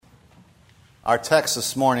Our text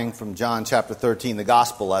this morning from John chapter 13, the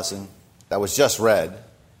gospel lesson that was just read.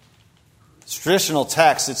 It's traditional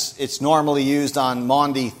text. It's normally used on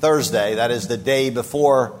Maundy Thursday, that is the day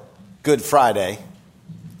before Good Friday.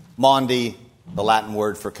 Maundy, the Latin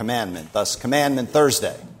word for commandment, thus Commandment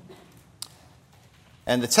Thursday.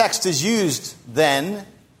 And the text is used then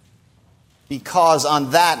because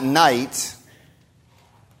on that night,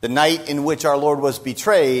 the night in which our Lord was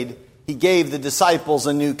betrayed, He gave the disciples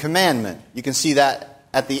a new commandment. You can see that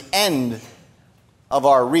at the end of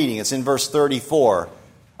our reading. It's in verse 34.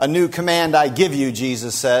 A new command I give you,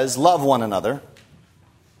 Jesus says, love one another.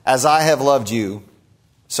 As I have loved you,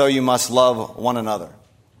 so you must love one another.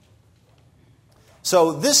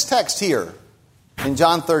 So this text here in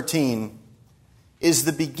John 13 is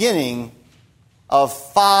the beginning of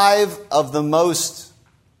 5 of the most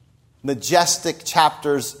majestic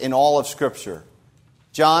chapters in all of Scripture.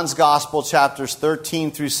 John's Gospel, chapters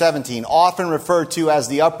 13 through 17, often referred to as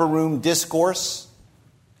the Upper Room Discourse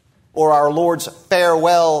or our Lord's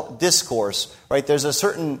Farewell Discourse. Right? There's a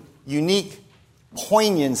certain unique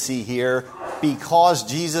poignancy here because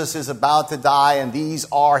Jesus is about to die and these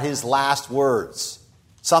are His last words.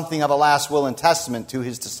 Something of a last will and testament to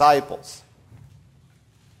His disciples.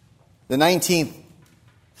 The 19th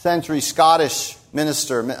century Scottish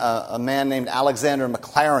minister, a man named Alexander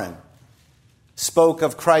Maclaren, spoke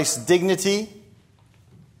of Christ's dignity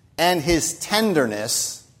and His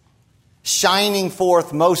tenderness shining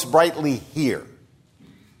forth most brightly here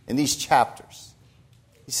in these chapters.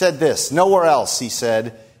 He said this, nowhere else, he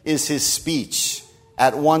said, is His speech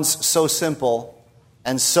at once so simple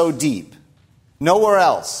and so deep. Nowhere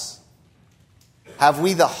else have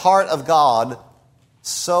we the heart of God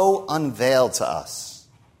so unveiled to us.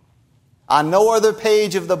 On no other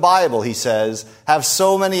page of the Bible, he says, have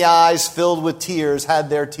so many eyes filled with tears had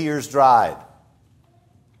their tears dried.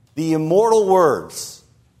 The immortal words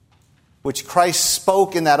which Christ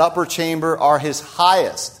spoke in that upper chamber are His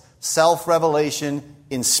highest self-revelation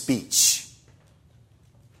in speech.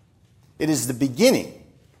 It is the beginning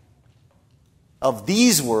of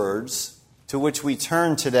these words to which we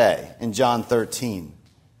turn today in John 13.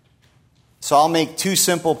 So I'll make 2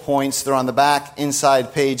 simple points. They're on the back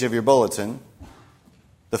inside page of your bulletin.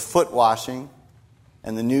 The foot washing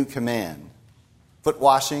and the new command. Foot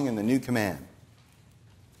washing and the new command.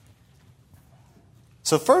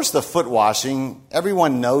 So first, the foot washing.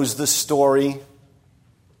 Everyone knows the story.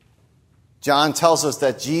 John tells us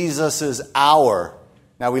that Jesus' hour.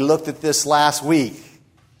 Now, we looked at this last week.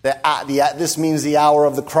 This means the hour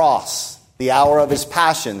of the cross. The hour of His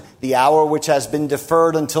passion, the hour which has been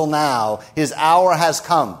deferred until now. His hour has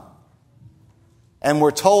come. And we're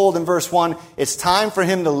told in verse 1, it's time for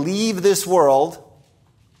Him to leave this world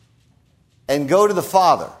and go to the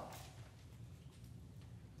Father.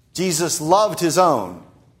 Jesus loved His own.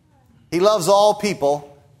 He loves all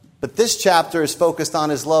people, but this chapter is focused on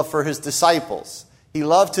His love for His disciples. He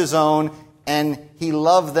loved His own, and He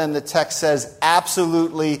loved them, the text says,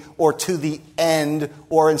 absolutely, or to the end,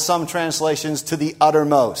 or in some translations, to the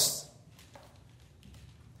uttermost.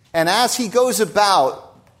 And as He goes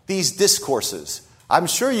about these discourses, I'm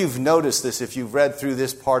sure you've noticed this if you've read through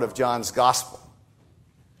this part of John's Gospel.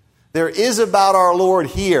 There is about our Lord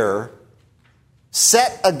here,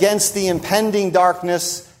 set against the impending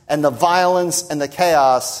darkness and the violence and the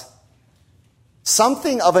chaos,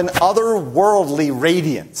 something of an otherworldly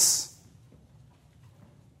radiance.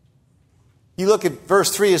 You look at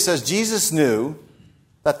verse 3, it says, Jesus knew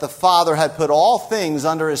that the Father had put all things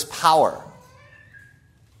under His power.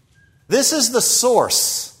 This is the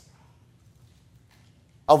source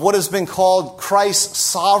of what has been called Christ's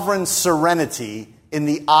sovereign serenity in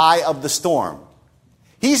the eye of the storm.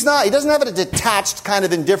 He doesn't have a detached kind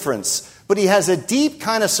of indifference, but He has a deep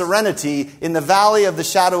kind of serenity in the valley of the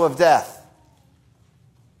shadow of death.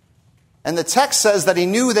 And the text says that He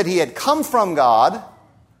knew that He had come from God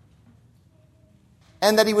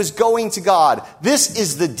and that He was going to God. This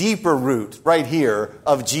is the deeper root right here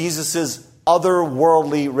of Jesus'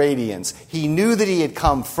 otherworldly radiance. He knew that He had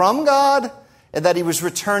come from God and that He was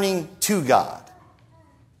returning to God.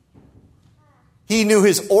 He knew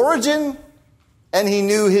His origin and He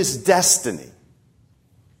knew His destiny.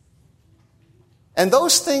 And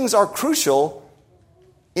those things are crucial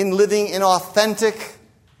in living an authentic,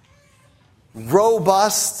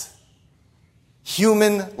 robust,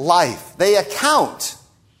 human life. They account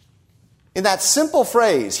in that simple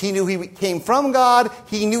phrase. He knew He came from God.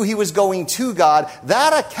 He knew He was going to God.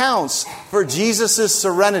 That accounts for Jesus'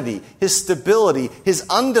 serenity, His stability, His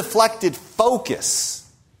undeflected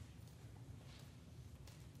focus.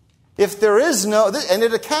 If there is no, and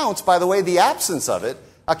it accounts, by the way, the absence of it,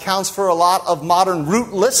 accounts for a lot of modern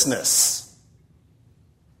rootlessness.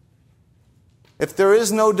 If there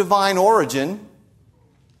is no divine origin,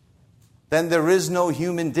 then there is no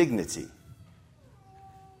human dignity.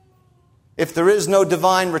 If there is no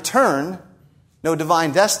divine return, no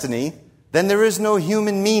divine destiny, then there is no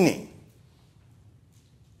human meaning.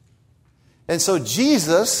 And so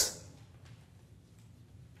Jesus,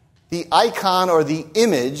 the icon or the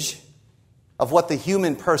image of what the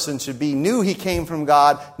human person should be, knew he came from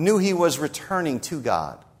God, knew he was returning to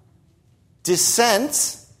God.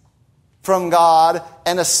 Descent from God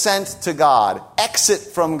and ascent to God. Exit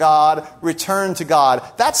from God, return to God.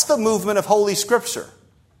 That's the movement of Holy Scripture.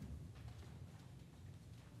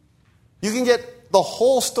 You can get the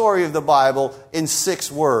whole story of the Bible in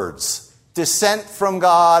 6 words. Descent from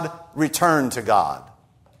God, return to God.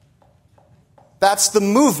 That's the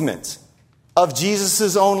movement of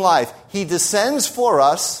Jesus' own life. He descends for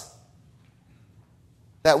us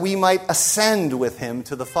that we might ascend with him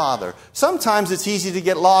to the Father. Sometimes it's easy to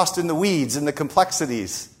get lost in the weeds and the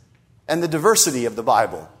complexities and the diversity of the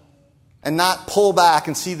Bible and not pull back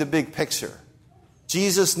and see the big picture.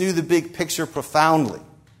 Jesus knew the big picture profoundly.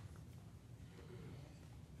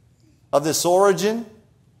 Of this origin,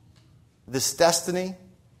 this destiny,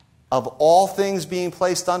 of all things being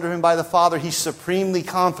placed under him by the Father, he's supremely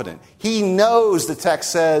confident. He knows, the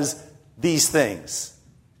text says, these things.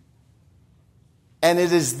 And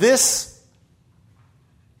it is this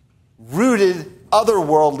rooted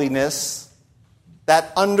otherworldliness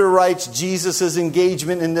that underwrites Jesus'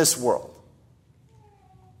 engagement in this world.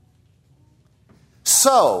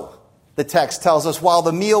 So, the text tells us, while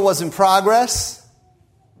the meal was in progress,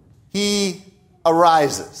 he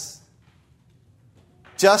arises.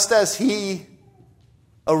 Just as he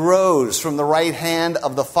arose from the right hand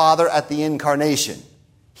of the Father at the incarnation,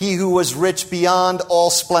 he who was rich beyond all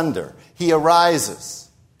splendor, he arises.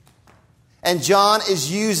 And John is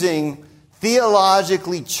using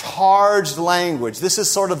theologically charged language. This is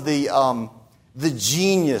sort of the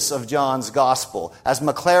genius of John's gospel. As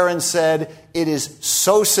McLaren said, it is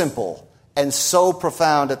so simple and so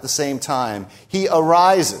profound at the same time. He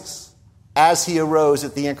arises as he arose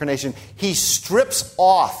at the incarnation. He strips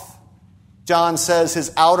off, John says,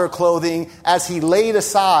 his outer clothing as he laid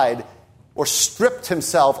aside or stripped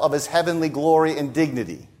himself of his heavenly glory and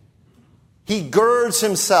dignity. He girds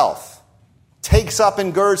himself, takes up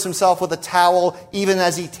and girds himself with a towel, even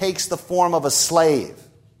as he takes the form of a slave.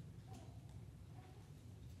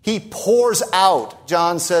 He pours out,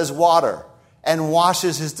 John says, water and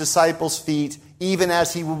washes his disciples' feet, even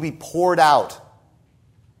as he will be poured out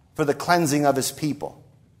for the cleansing of his people.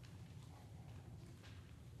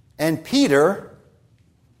 And Peter,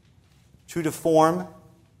 true to form,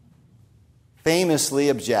 famously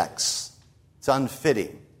objects. It's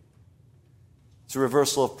unfitting. It's a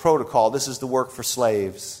reversal of protocol. This is the work for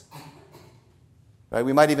slaves. Right?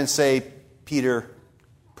 We might even say Peter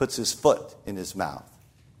puts his foot in his mouth.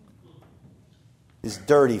 His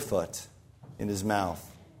dirty foot in his mouth.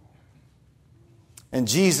 And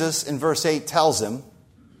Jesus, in verse 8, tells him,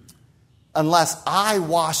 unless I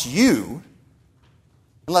wash you,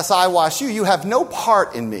 you have no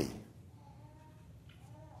part in me.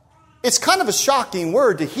 It's kind of a shocking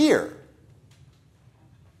word to hear.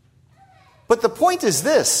 But the point is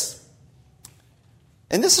this,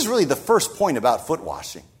 and this is really the first point about foot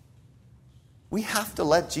washing. We have to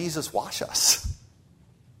let Jesus wash us.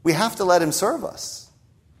 We have to let him serve us.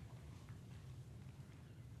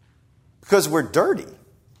 Because we're dirty.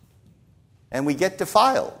 And we get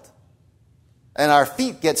defiled. And our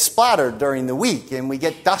feet get splattered during the week. And we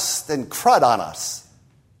get dust and crud on us.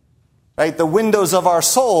 Right? The windows of our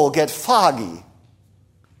soul get foggy.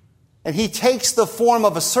 And he takes the form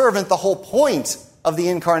of a servant. The whole point of the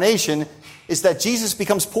incarnation is that Jesus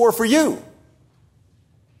becomes poor for you.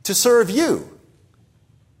 To serve you.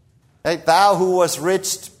 Right? Thou who wast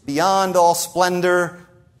rich beyond all splendor,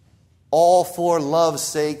 all for love's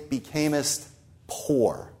sake becamest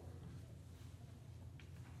poor.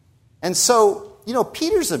 And so,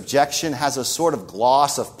 Peter's objection has a sort of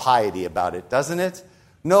gloss of piety about it, doesn't it?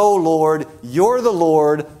 No, Lord, you're the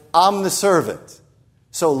Lord, I'm the servant.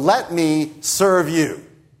 So let me serve you.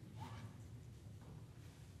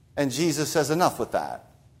 And Jesus says, enough with that.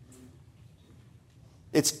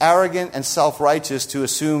 It's arrogant and self-righteous to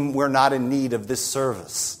assume we're not in need of this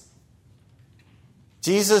service.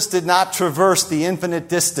 Jesus did not traverse the infinite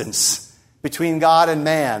distance between God and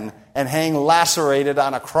man and hang lacerated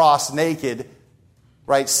on a cross naked,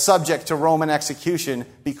 right, subject to Roman execution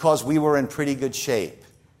because we were in pretty good shape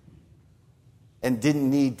and didn't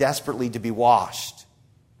need desperately to be washed.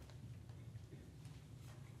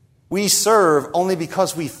 We serve only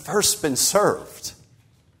because we've first been served.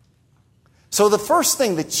 So the first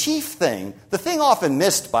thing, the chief thing, the thing often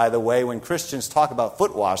missed, by the way, when Christians talk about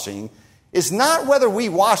foot washing, is not whether we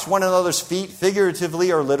wash one another's feet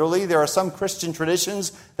figuratively or literally. There are some Christian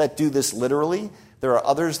traditions that do this literally. There are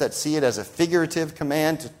others that see it as a figurative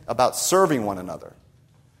command about serving one another.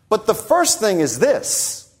 But the first thing is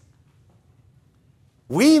this.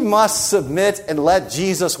 We must submit and let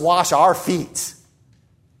Jesus wash our feet.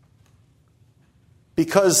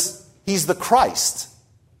 Because he's the Christ,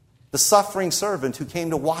 the suffering servant who came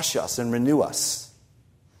to wash us and renew us.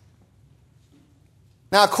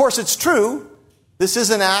 Now, of course, it's true. This is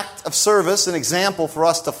an act of service, an example for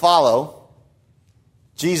us to follow.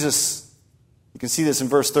 Jesus, you can see this in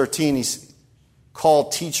verse 13, he's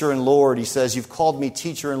called teacher and Lord. He says, you've called me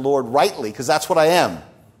teacher and Lord rightly, because that's what I am.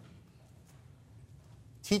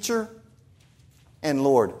 Teacher and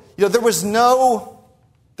Lord. You know,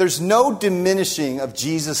 there's no diminishing of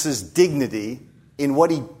Jesus' dignity in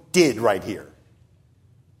what he did right here.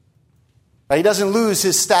 He doesn't lose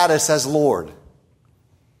his status as Lord.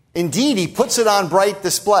 Indeed, he puts it on bright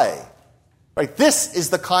display. Right? This is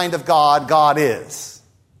the kind of God God is.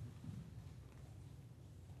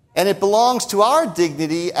 And it belongs to our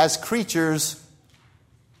dignity as creatures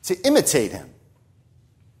to imitate him.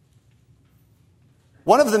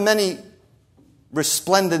 One of the many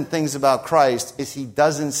resplendent things about Christ is he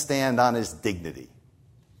doesn't stand on his dignity.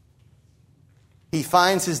 He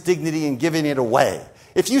finds his dignity in giving it away.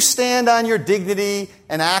 If you stand on your dignity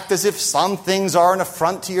and act as if some things are an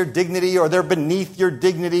affront to your dignity or they're beneath your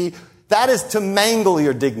dignity, that is to mangle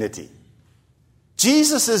your dignity.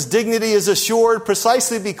 Jesus' dignity is assured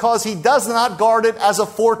precisely because he does not guard it as a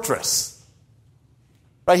fortress.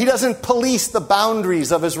 Right? He doesn't police the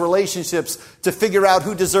boundaries of his relationships to figure out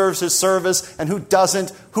who deserves his service and who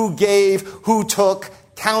doesn't, who gave, who took,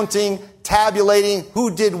 counting, tabulating,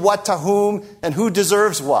 who did what to whom, and who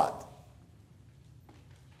deserves what.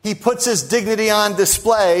 He puts his dignity on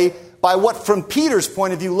display by what, from Peter's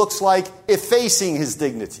point of view, looks like effacing his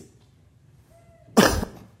dignity.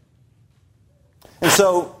 And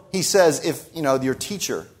so he says, if your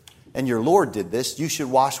teacher and your Lord did this, you should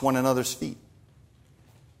wash one another's feet.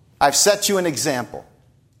 I've set you an example.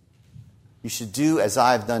 You should do as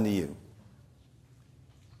I've done to you.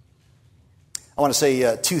 I want to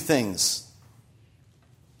say two things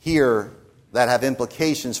here that have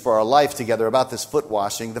implications for our life together about this foot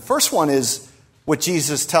washing. The first one is what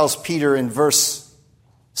Jesus tells Peter in verse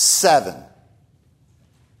 7.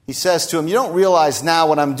 He says to him, you don't realize now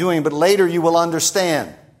what I'm doing, but later you will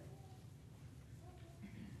understand.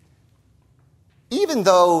 Even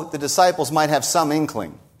though the disciples might have some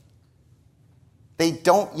inkling, they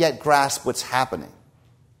don't yet grasp what's happening.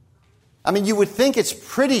 I mean, you would think it's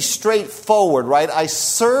pretty straightforward, right? I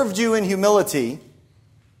served you in humility.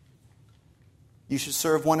 You should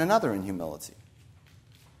serve one another in humility.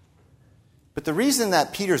 But the reason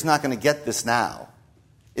that Peter's not going to get this now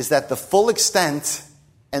is that the full extent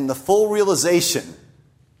and the full realization,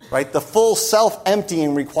 right, the full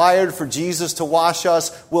self-emptying required for Jesus to wash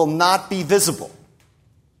us will not be visible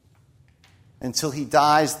until he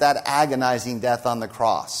dies that agonizing death on the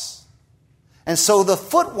cross. And so the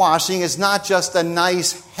foot washing is not just a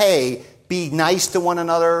nice, hey, be nice to one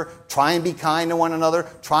another, try and be kind to one another,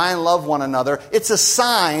 try and love one another. It's a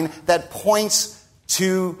sign that points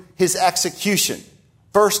to his execution,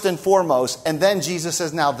 first and foremost. And then Jesus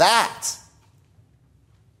says, now that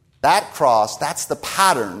cross, that's the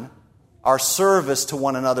pattern our service to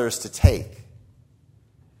one another is to take.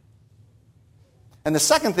 And the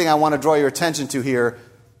second thing I want to draw your attention to here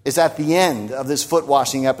is at the end of this foot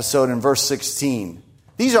washing episode in verse 16.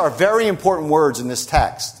 These are very important words in this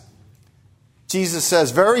text. Jesus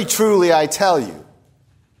says, very truly I tell you,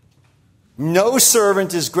 no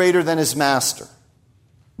servant is greater than his master,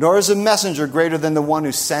 nor is a messenger greater than the one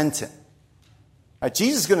who sent him. Right,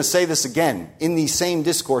 Jesus is going to say this again in these same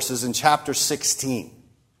discourses in chapter 16.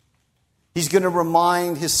 He's going to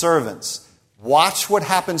remind his servants, watch what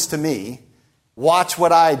happens to me, watch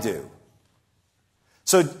what I do.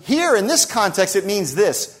 So here in this context it means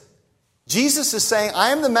this. Jesus is saying,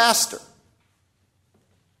 I am the master.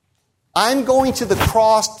 I'm going to the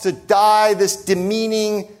cross to die this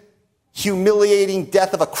demeaning, humiliating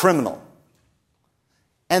death of a criminal.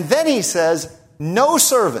 And then he says, no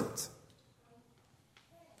servant,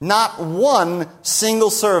 not one single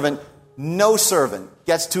servant, no servant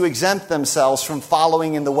gets to exempt themselves from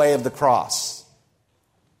following in the way of the cross.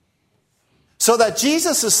 So that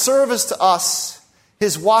Jesus' service to us,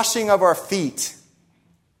 his washing of our feet,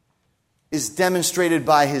 is demonstrated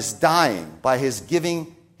by his dying, by his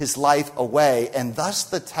giving his life away, and thus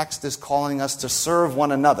the text is calling us to serve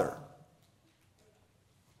one another,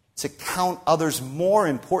 to count others more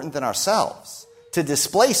important than ourselves, to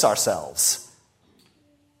displace ourselves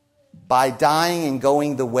by dying and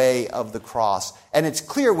going the way of the cross. And it's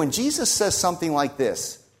clear when Jesus says something like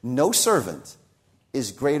this, no servant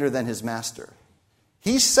is greater than his master.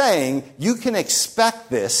 He's saying you can expect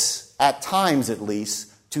this, at times at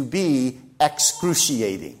least, to be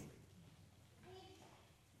excruciating.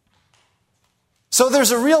 So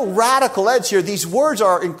there's a real radical edge here. These words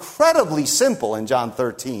are incredibly simple in John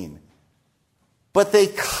 13, but they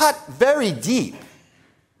cut very deep.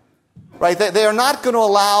 Right? They are not going to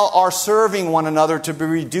allow our serving one another to be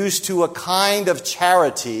reduced to a kind of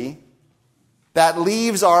charity that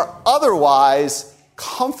leaves our otherwise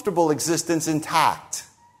comfortable existence intact.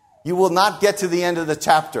 You will not get to the end of the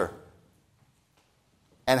chapter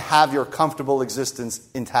and have your comfortable existence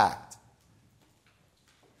intact.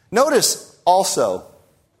 Notice also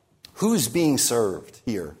who's being served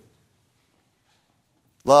here.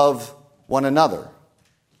 Love one another.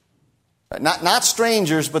 Not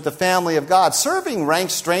strangers, but the family of God. Serving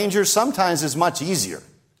ranked strangers sometimes is much easier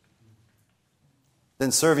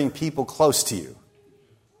than serving people close to you.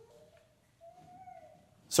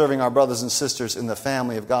 Serving our brothers and sisters in the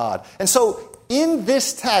family of God. And so, in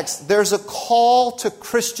this text, there's a call to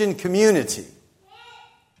Christian community.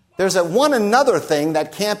 There's a one another thing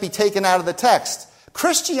that can't be taken out of the text.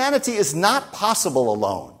 Christianity is not possible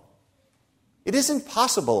alone. It isn't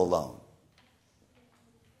possible alone.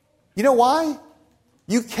 You know why?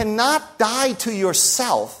 You cannot die to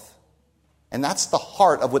yourself, and that's the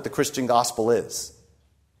heart of what the Christian gospel is.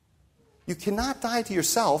 You cannot die to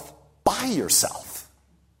yourself by yourself.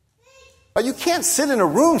 But you can't sit in a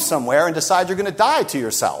room somewhere and decide you're going to die to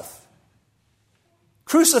yourself.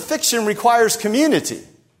 Crucifixion requires community.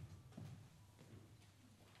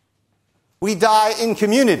 We die in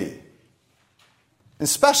community.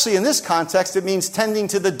 Especially in this context, it means tending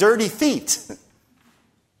to the dirty feet.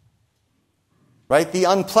 Right? The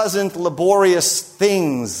unpleasant, laborious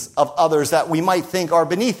things of others that we might think are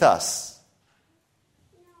beneath us.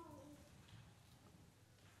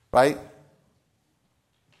 Right?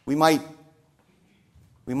 We might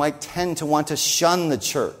tend to want to shun the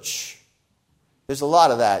church. There's a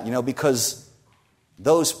lot of that, because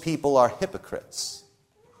those people are hypocrites.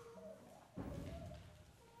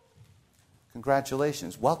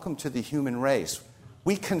 Congratulations. Welcome to the human race.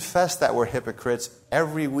 We confess that we're hypocrites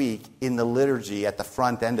every week in the liturgy at the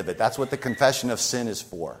front end of it. That's what the confession of sin is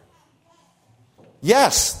for.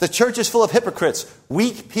 Yes, the church is full of hypocrites,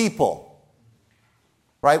 weak people,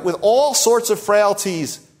 right, with all sorts of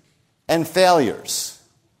frailties and failures.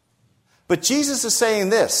 But Jesus is saying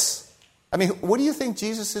this. What do you think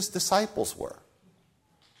Jesus' disciples were?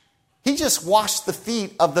 He just washed the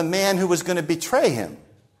feet of the man who was going to betray him.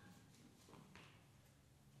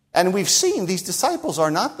 And we've seen these disciples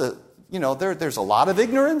are not there's a lot of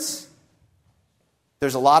ignorance.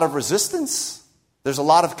 There's a lot of resistance. There's a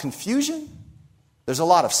lot of confusion. There's a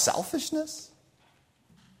lot of selfishness.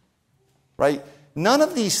 Right? None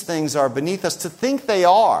of these things are beneath us. To think they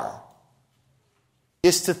are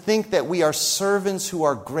is to think that we are servants who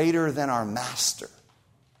are greater than our master.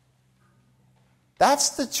 That's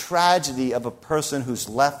the tragedy of a person who's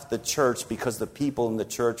left the church because the people in the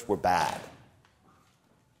church were bad.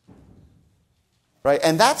 Right?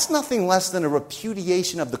 And that's nothing less than a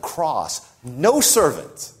repudiation of the cross. No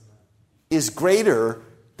servant is greater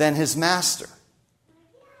than his master.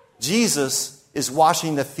 Jesus is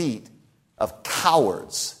washing the feet of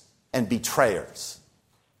cowards and betrayers.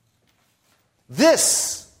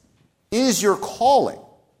 This is your calling.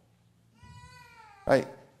 Right?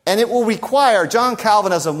 And it will require, John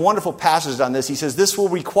Calvin has a wonderful passage on this. He says, this will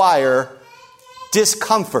require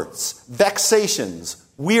discomforts, vexations,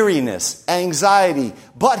 weariness, anxiety.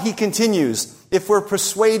 But, he continues, if we're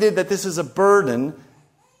persuaded that this is a burden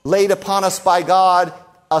laid upon us by God,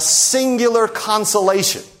 a singular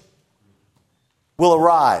consolation will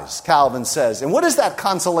arise, Calvin says. And what is that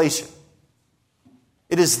consolation?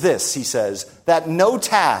 It is this, he says, that no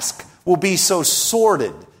task will be so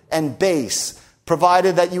sordid and base,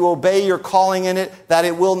 provided that you obey your calling in it, that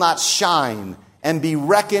it will not shine and be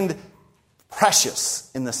reckoned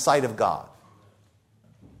precious in the sight of God.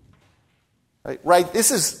 Right?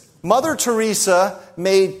 This is Mother Teresa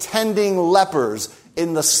made tending lepers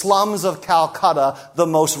in the slums of Calcutta the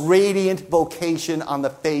most radiant vocation on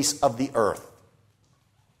the face of the earth.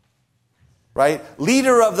 Right?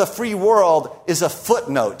 Leader of the free world is a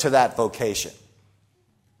footnote to that vocation.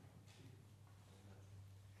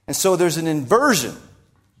 And so there's an inversion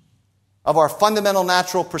of our fundamental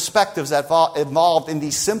natural perspectives that involved in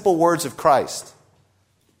these simple words of Christ.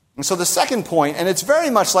 And so the second point, and it's very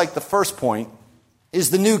much like the first point,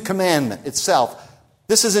 is the new commandment itself.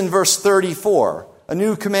 This is in verse 34. A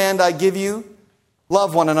new command I give you,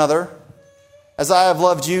 love one another. As I have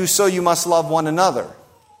loved you, so you must love one another.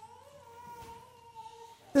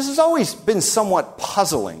 This has always been somewhat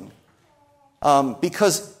puzzling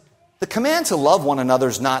because the command to love one another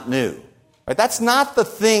is not new. Right? That's not the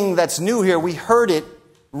thing that's new here. We heard it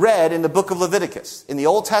read in the book of Leviticus. In the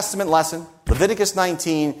Old Testament lesson, Leviticus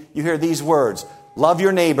 19, you hear these words, love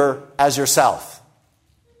your neighbor as yourself.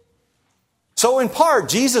 So in part,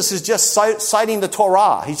 Jesus is just citing the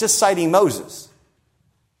Torah. He's just citing Moses.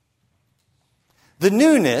 The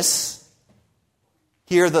newness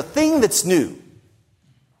here, the thing that's new,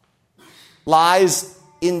 lies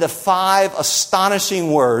in the 5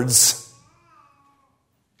 astonishing words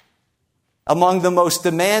among the most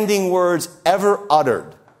demanding words ever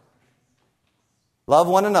uttered. Love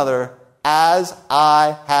one another as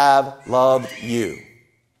I have loved you.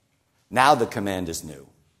 Now the command is new.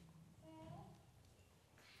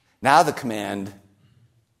 Now the command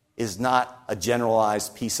is not a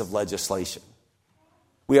generalized piece of legislation.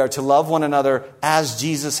 We are to love one another as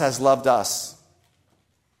Jesus has loved us.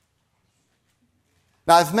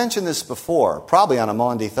 Now, I've mentioned this before, probably on a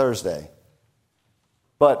Maundy Thursday,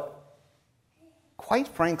 but quite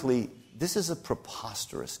frankly, this is a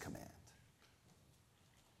preposterous command.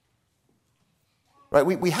 Right?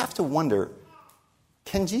 We have to wonder,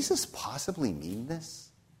 can Jesus possibly mean this?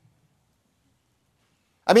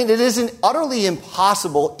 I mean, it is an utterly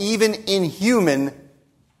impossible, even inhuman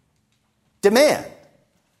demand.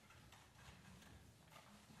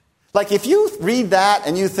 Like if you read that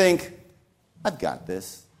and you think, I've got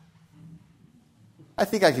this. I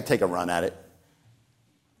think I could take a run at it.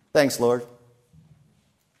 Thanks, Lord.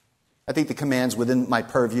 I think the command's within my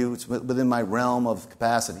purview. It's within my realm of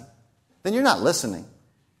capacity. Then you're not listening.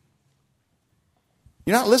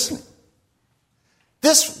 You're not listening.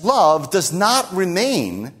 This love does not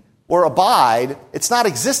remain or abide. It's not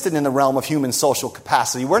existent in the realm of human social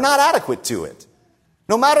capacity. We're not adequate to it.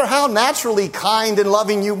 No matter how naturally kind and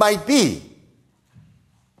loving you might be.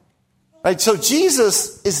 Right? So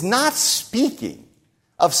Jesus is not speaking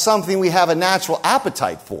of something we have a natural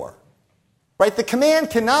appetite for. Right? The command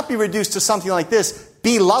cannot be reduced to something like this,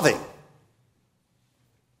 be loving.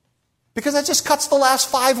 Because that just cuts the last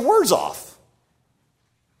 5 words off.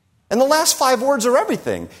 And the last 5 words are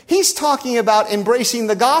everything. He's talking about embracing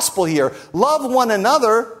the gospel here. Love one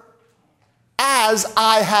another as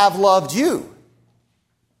I have loved you.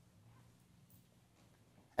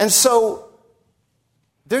 And so,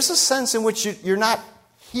 there's a sense in which you're not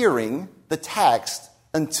hearing the text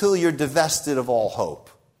until you're divested of all hope.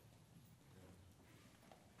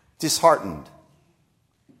 Disheartened.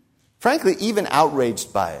 Frankly, even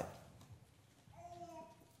outraged by it.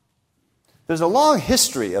 There's a long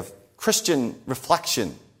history of Christian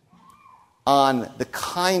reflection on the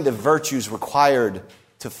kind of virtues required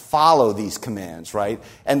to follow these commands, right?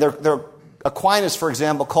 And Aquinas, for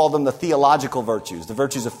example, called them the theological virtues, the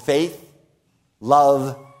virtues of faith,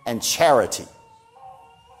 love, and charity.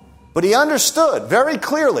 But he understood very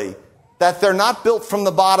clearly that they're not built from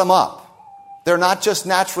the bottom up. They're not just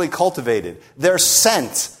naturally cultivated. They're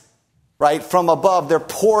sent, right, from above. They're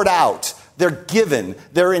poured out. They're given.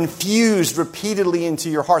 They're infused repeatedly into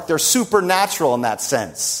your heart. They're supernatural in that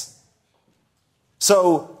sense.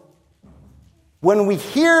 So, when we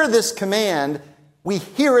hear this command, we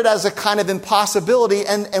hear it as a kind of impossibility.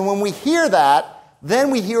 And when we hear that,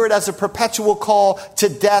 then we hear it as a perpetual call to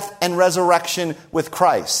death and resurrection with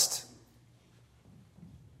Christ.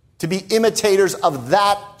 To be imitators of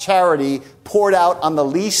that charity poured out on the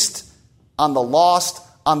least, on the lost,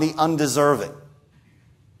 on the undeserving.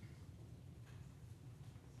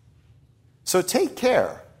 So take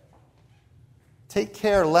care. Take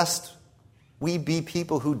care lest we be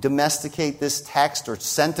people who domesticate this text or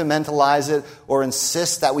sentimentalize it or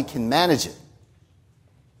insist that we can manage it.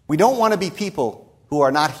 We don't want to be people who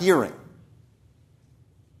are not hearing.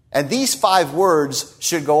 And these 5 words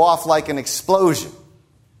should go off like an explosion.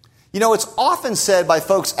 You know, it's often said by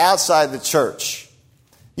folks outside the church,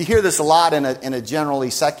 you hear this a lot in a generally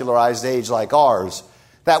secularized age like ours,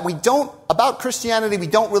 that about Christianity, we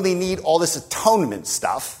don't really need all this atonement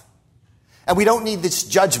stuff, and we don't need this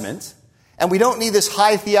judgment, and we don't need this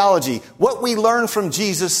high theology. What we learn from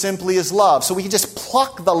Jesus simply is love. So we can just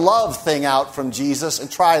pluck the love thing out from Jesus and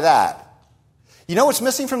try that. You know what's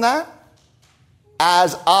missing from that?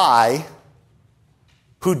 As I,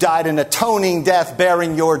 who died an atoning death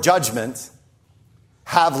bearing your judgment,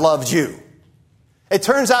 have loved you. It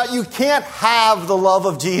turns out you can't have the love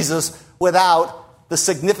of Jesus without the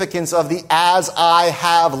significance of the "as I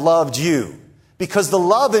have loved you." Because the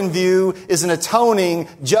love in view is an atoning,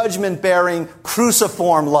 judgment-bearing,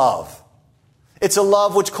 cruciform love. It's a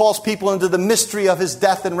love which calls people into the mystery of his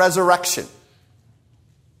death and resurrection.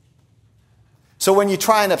 So when you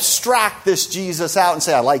try and abstract this Jesus out and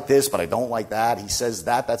say, I like this, but I don't like that. He says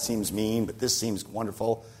that seems mean, but this seems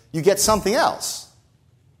wonderful. You get something else.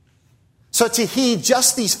 So to heed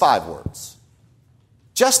just these 5 words,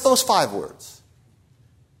 just those 5 words,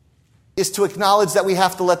 is to acknowledge that we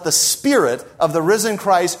have to let the Spirit of the risen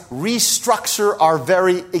Christ restructure our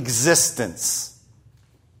very existence.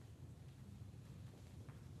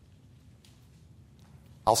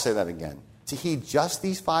 I'll say that again. To heed just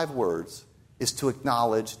these 5 words is to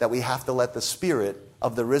acknowledge that we have to let the Spirit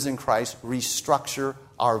of the risen Christ restructure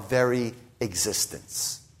our very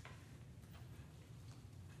existence.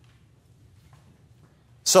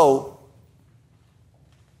 So,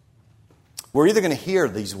 we're either going to hear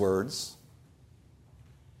these words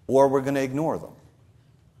or we're going to ignore them.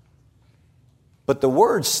 But the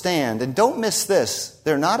words stand, and don't miss this,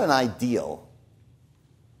 they're not an ideal.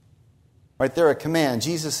 Right, they're a command.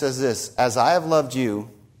 Jesus says this, as I have loved you,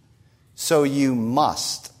 so you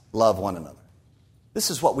must love one another. This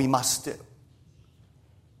is what we must do.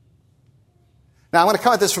 Now, I'm going to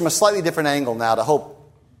come at this from a slightly different angle now to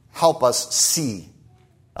help us see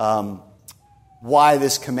why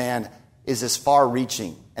this command is as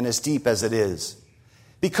far-reaching and as deep as it is.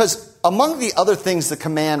 Because among the other things the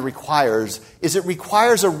command requires is it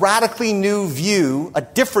requires a radically new view, a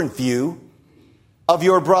different view, of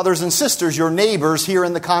your brothers and sisters, your neighbors here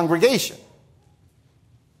in the congregation.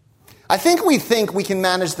 I think we can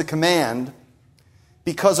manage the command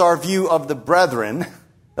because our view of the brethren,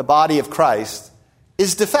 the body of Christ,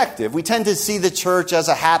 is defective. We tend to see the church as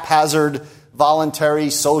a haphazard, voluntary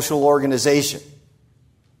social organization.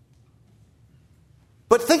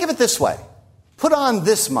 But think of it this way. Put on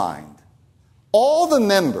this mind. All the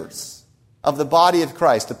members of the body of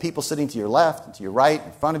Christ, the people sitting to your left and to your right,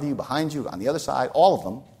 in front of you, behind you, on the other side, all of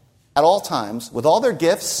them, at all times, with all their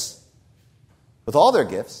gifts,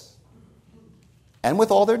 and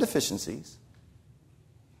with all their deficiencies,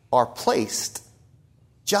 are placed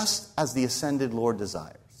just as the ascended Lord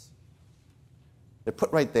desires. They're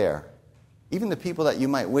put right there. Even the people that you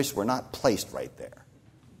might wish were not placed right there.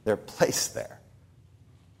 They're placed there.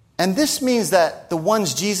 And this means that the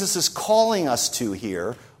ones Jesus is calling us to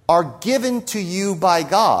here are given to you by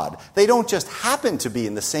God. They don't just happen to be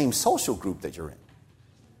in the same social group that you're in.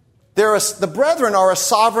 The brethren are a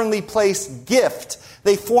sovereignly placed gift.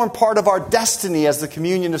 They form part of our destiny as the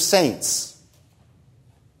communion of saints.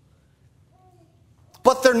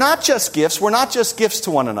 But they're not just gifts. We're not just gifts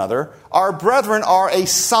to one another. Our brethren are a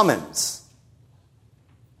summons.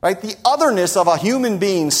 Right? The otherness of a human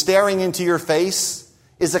being staring into your face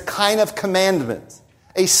is a kind of commandment.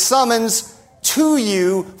 A summons to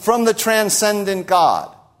you from the transcendent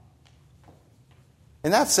God.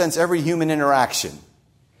 In that sense, every human interaction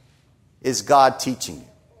is God teaching you.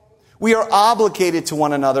 We are obligated to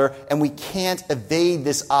one another, and we can't evade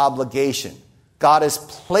this obligation. God has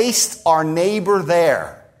placed our neighbor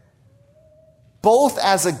there, both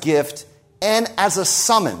as a gift and as a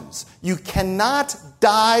summons. You cannot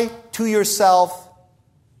die to yourself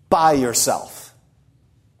by yourself.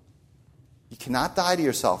 You cannot die to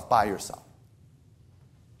yourself by yourself.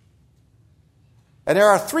 And there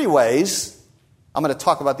are 3 ways, I'm going to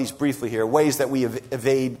talk about these briefly here, ways that we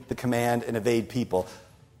evade the command and evade people.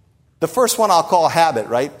 The first one I'll call habit,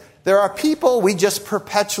 right? There are people we just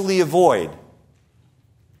perpetually avoid.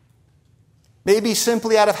 Maybe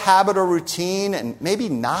simply out of habit or routine, and maybe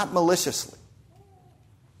not maliciously.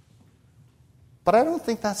 But I don't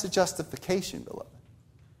think that's a justification, beloved.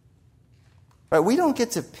 Right? We don't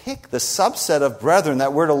get to pick the subset of brethren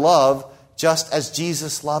that we're to love just as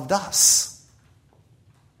Jesus loved us.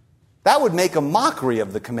 That would make a mockery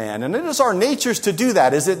of the command, and it is our natures to do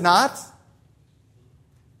that, is it not?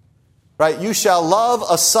 Right? You shall love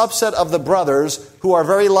a subset of the brothers who are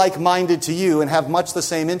very like-minded to you and have much the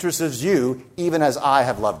same interests as you, even as I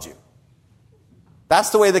have loved you. That's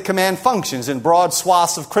the way the command functions in broad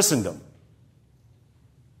swaths of Christendom.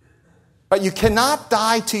 But you cannot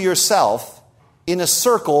die to yourself in a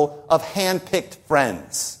circle of hand-picked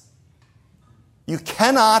friends. You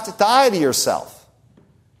cannot die to yourself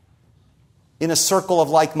in a circle of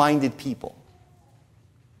like-minded people.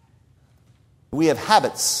 We have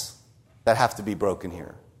habits that have to be broken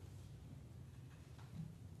here.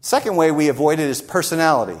 Second way we avoid it is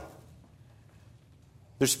personality.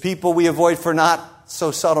 There's people we avoid for not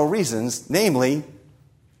so subtle reasons, namely,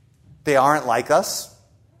 They aren't like us.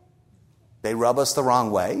 They rub us the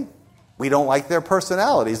wrong way. We don't like their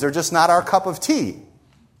personalities. They're just not our cup of tea.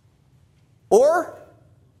 Or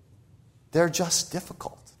they're just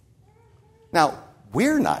difficult. Now,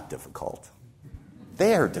 we're not difficult.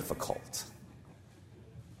 They're difficult.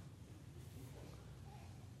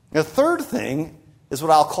 The third thing is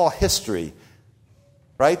what I'll call history.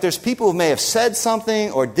 Right? There's people who may have said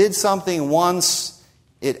something or did something once.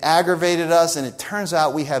 It aggravated us, and it turns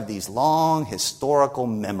out we have these long historical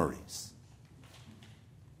memories.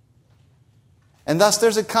 And thus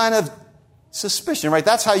there's a kind of suspicion, right?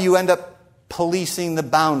 That's how you end up policing the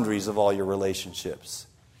boundaries of all your relationships.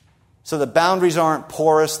 So the boundaries aren't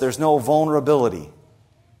porous, there's no vulnerability.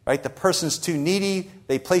 Right? The person's too needy,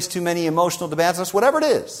 they place too many emotional demands on us, whatever it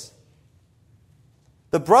is.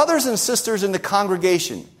 The brothers and sisters in the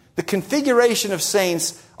congregation, the configuration of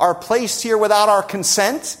saints, are placed here without our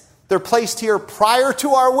consent. They're placed here prior to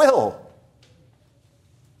our will.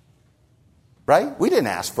 Right? We didn't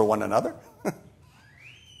ask for one another.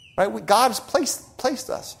 Right? God's placed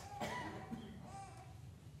us.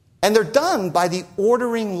 And they're done by the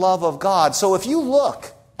ordering love of God. So if you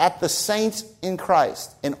look at the saints in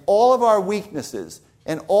Christ and all of our weaknesses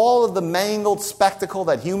and all of the mangled spectacle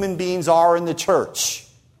that human beings are in the church,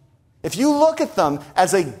 if you look at them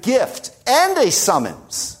as a gift and a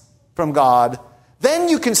summons from God, then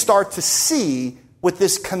you can start to see what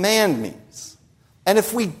this command means. And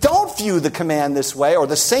if we don't view the command this way, or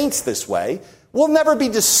the saints this way, we'll never be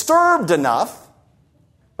disturbed enough,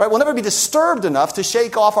 right? We'll never be disturbed enough to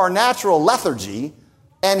shake off our natural lethargy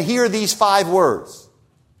and hear these 5 words.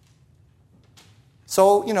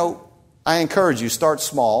 So, I encourage you, start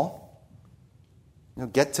small.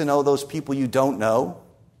 Get to know those people you don't know.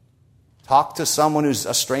 Talk to someone who's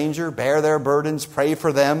a stranger, bear their burdens, pray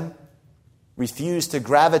for them. Refuse to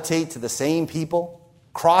gravitate to the same people.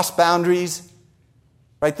 Cross boundaries.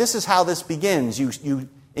 Right? This is how this begins. You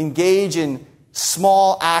engage in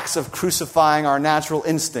small acts of crucifying our natural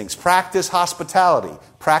instincts. Practice hospitality.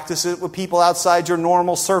 Practice it with people outside your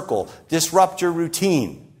normal circle. Disrupt your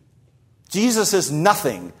routine. Jesus is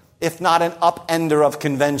nothing if not an upender of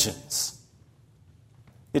conventions.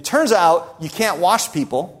 It turns out you can't wash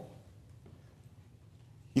people.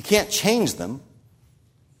 You can't change them.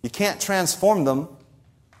 You can't transform them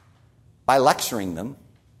by lecturing them.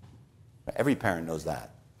 Every parent knows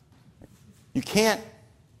that. You can't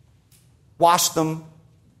wash them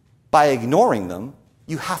by ignoring them.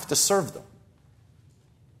 You have to serve them.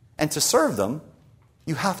 And to serve them,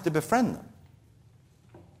 you have to befriend them.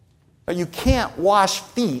 You can't wash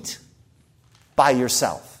feet by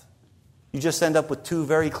yourself. You just end up with 2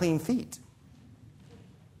 very clean feet.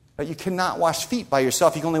 But you cannot wash feet by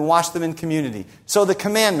yourself. You can only wash them in community. So the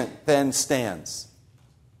commandment then stands.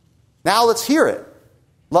 Now let's hear it.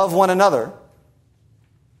 Love one another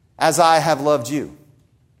as I have loved you.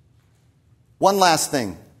 One last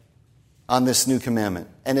thing on this new commandment,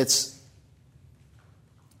 and it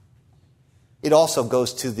also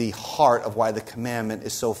goes to the heart of why the commandment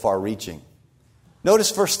is so far-reaching.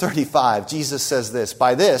 Notice verse 35. Jesus says this,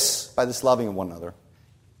 by this loving of one another,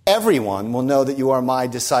 everyone will know that you are my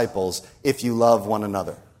disciples if you love one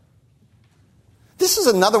another. This is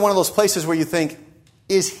another one of those places where you think,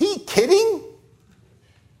 is he kidding?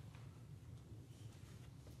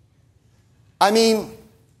 I mean,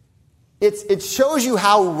 it shows you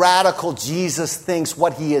how radical Jesus thinks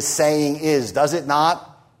what he is saying is, does it not?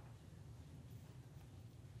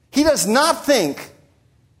 He does not think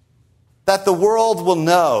that the world will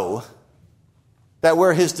know that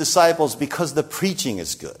we're his disciples because the preaching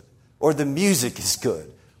is good, or the music is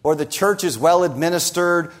good, or the church is well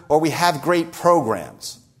administered, or we have great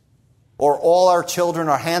programs, or all our children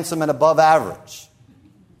are handsome and above average.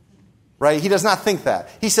 Right? He does not think that.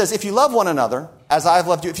 He says, if you love one another as I've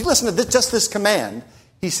loved you, if you listen to just this command,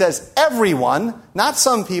 he says, everyone, not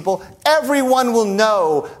some people, everyone will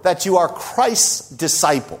know that you are Christ's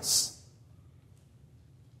disciples.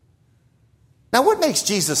 Now, what makes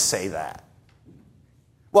Jesus say that?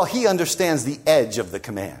 Well, he understands the edge of the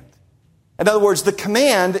command. In other words, the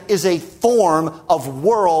command is a form of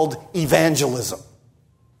world evangelism.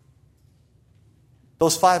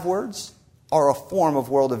 Those 5 words are a form of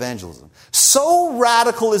world evangelism. So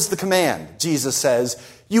radical is the command, Jesus says,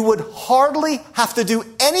 you would hardly have to do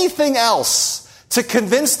anything else to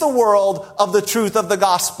convince the world of the truth of the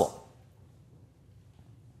gospel.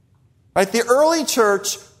 Right? The early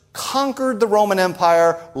church conquered the Roman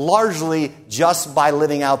Empire largely just by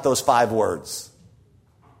living out those 5 words.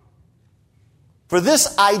 For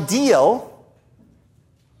this ideal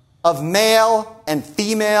of male and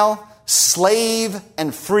female, slave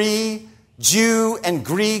and free, Jew and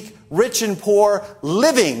Greek, rich and poor,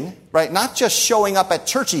 living, right, not just showing up at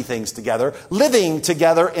churchy things together, living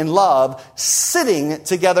together in love, sitting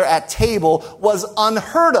together at table was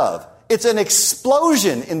unheard of. It's an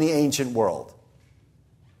explosion in the ancient world.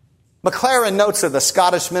 McLaren notes that the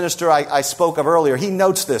Scottish minister I spoke of earlier, he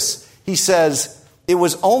notes this. He says, it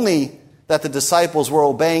was only that the disciples were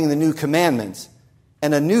obeying the new commandment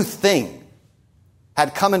and a new thing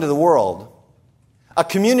had come into the world. A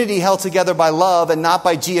community held together by love and not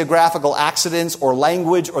by geographical accidents or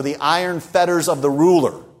language or the iron fetters of the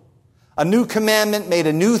ruler. A new commandment made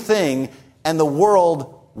a new thing, and the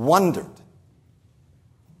world wondered.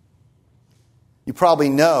 You probably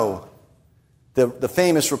know the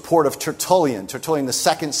famous report of Tertullian, the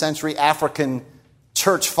 2nd century African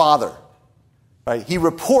church father. Right? He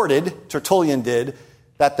reported, Tertullian did,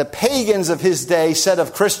 that the pagans of his day said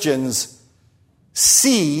of Christians,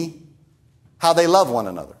 see how they love one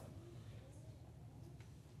another.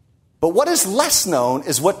 But what is less known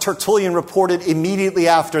is what Tertullian reported immediately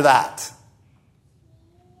after that.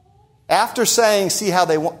 After saying, see how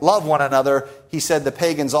they love one another, he said the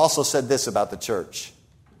pagans also said this about the church.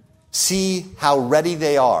 See how ready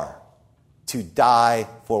they are to die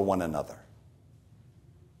for one another.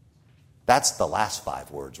 That's the last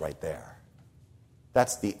 5 words right there.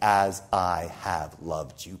 That's the as I have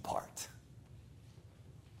loved you part.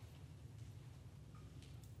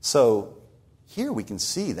 So here we can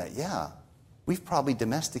see that, we've probably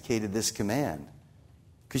domesticated this command.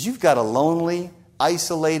 Because you've got a lonely,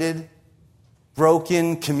 isolated,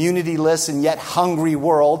 broken, community-less, and yet hungry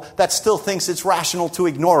world that still thinks it's rational to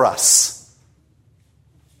ignore us.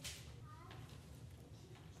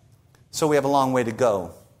 So we have a long way to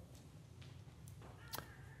go.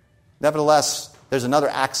 Nevertheless, there's another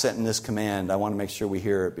accent in this command. I want to make sure we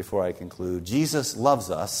hear it before I conclude. Jesus loves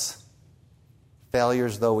us.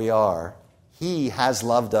 Failures though we are, he has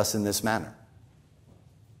loved us in this manner,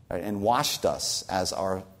 right, and washed us as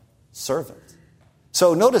our servant.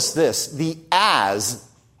 So notice this, the as,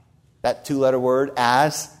 that 2-letter word,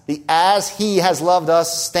 as, the as he has loved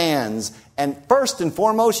us stands. And first and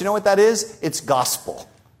foremost, you know what that is? It's gospel.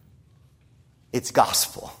 It's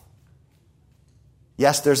gospel.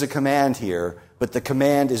 Yes, there's a command here, but the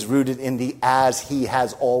command is rooted in the as he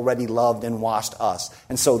has already loved and washed us.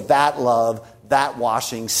 And so that love, that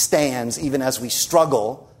washing stands even as we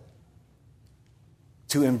struggle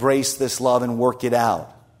to embrace this love and work it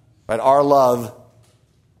out. Right? Our love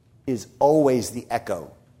is always the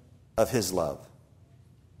echo of his love.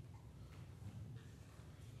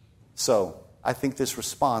 So, I think this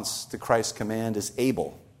response to Christ's command is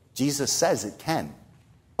able. Jesus says it can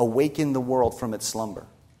awaken the world from its slumber.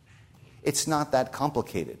 It's not that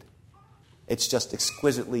complicated. It's just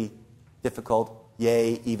exquisitely difficult,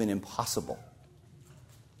 yea, even impossible.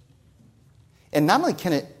 And not only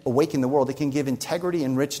can it awaken the world, it can give integrity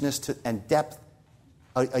and richness to, and depth,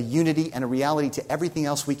 a unity and a reality to everything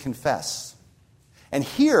else we confess. And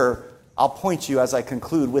here, I'll point you as I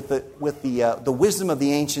conclude with the wisdom of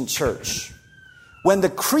the ancient church. When the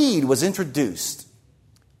creed was introduced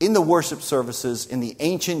in the worship services in the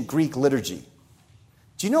ancient Greek liturgy,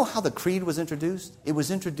 do you know how the creed was introduced? It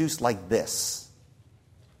was introduced like this.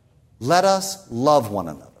 Let us love one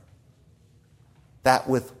another, that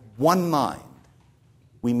with one mind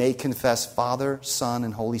we may confess Father, Son,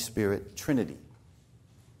 and Holy Spirit, Trinity,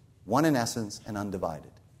 one in essence and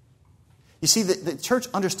undivided. You see, the church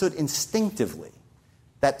understood instinctively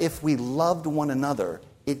that if we loved one another,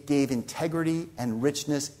 it gave integrity and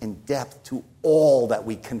richness and depth to all that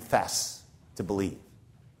we confess to believe.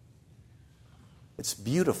 It's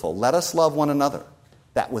beautiful. Let us love one another,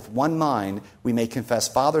 that with one mind we may confess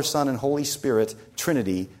Father, Son, and Holy Spirit,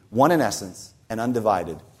 Trinity, one in essence and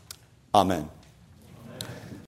undivided. Amen.